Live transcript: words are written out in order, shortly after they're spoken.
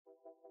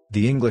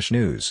The English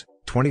News,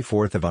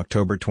 24th of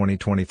October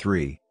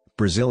 2023,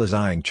 Brazil is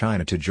eyeing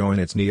China to join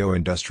its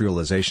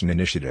neo-industrialization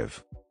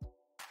initiative.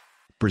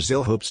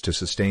 Brazil hopes to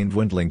sustain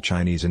dwindling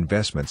Chinese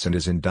investments and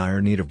is in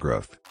dire need of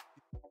growth.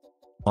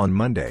 On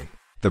Monday,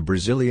 the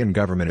Brazilian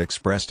government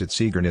expressed its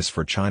eagerness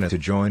for China to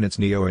join its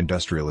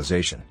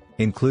neo-industrialization,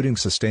 including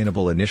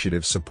sustainable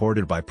initiatives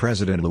supported by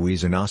President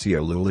Luiz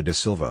Inacio Lula da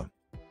Silva.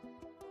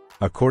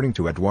 According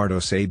to Eduardo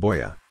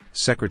Saboia,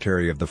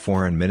 Secretary of the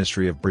Foreign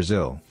Ministry of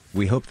Brazil,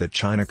 "We hope that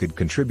China could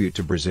contribute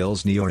to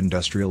Brazil's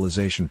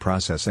neo-industrialization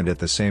process, and at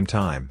the same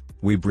time,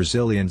 we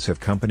Brazilians have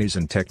companies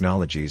and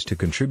technologies to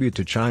contribute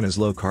to China's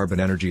low-carbon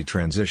energy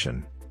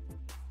transition."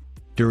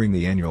 During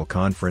the annual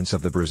conference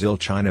of the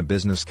Brazil-China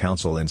Business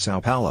Council in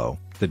Sao Paulo,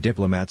 the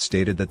diplomat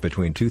stated that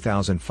between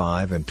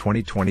 2005 and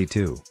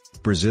 2022,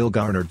 Brazil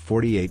garnered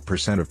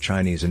 48% of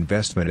Chinese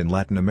investment in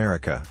Latin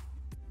America.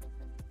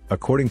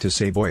 According to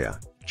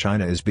Saboia,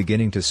 China is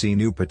beginning to see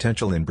new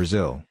potential in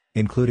Brazil,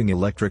 including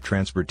electric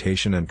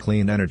transportation and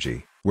clean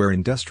energy, where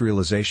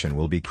industrialization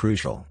will be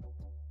crucial.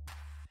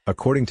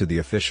 According to the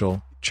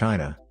official,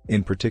 China,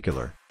 in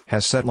particular,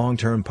 has set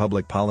long-term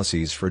public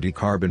policies for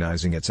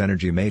decarbonizing its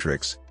energy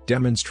matrix,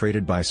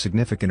 demonstrated by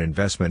significant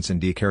investments in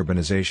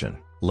decarbonization,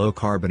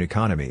 low-carbon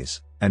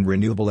economies, and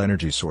renewable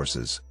energy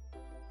sources.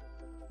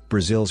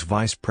 Brazil's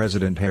Vice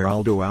President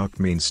Geraldo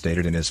Alckmin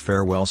stated in his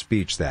farewell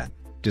speech that,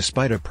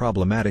 despite a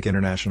problematic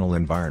international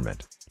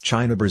environment,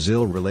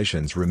 China-Brazil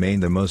relations remain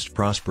the most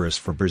prosperous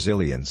for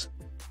Brazilians.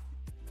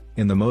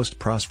 In the most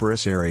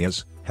prosperous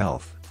areas,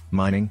 health,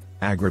 mining,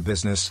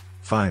 agribusiness,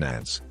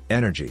 finance,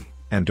 energy,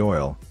 and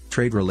oil,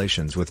 trade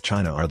relations with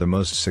China are the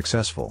most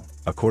successful,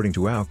 according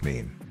to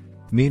Alckmin.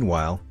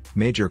 Meanwhile,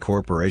 major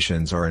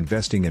corporations are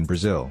investing in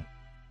Brazil.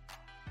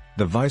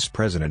 The vice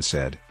president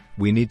said,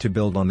 "We need to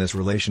build on this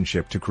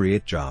relationship to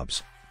create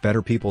jobs,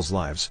 better people's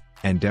lives,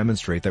 and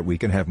demonstrate that we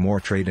can have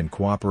more trade and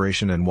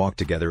cooperation and walk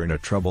together in a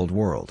troubled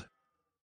world."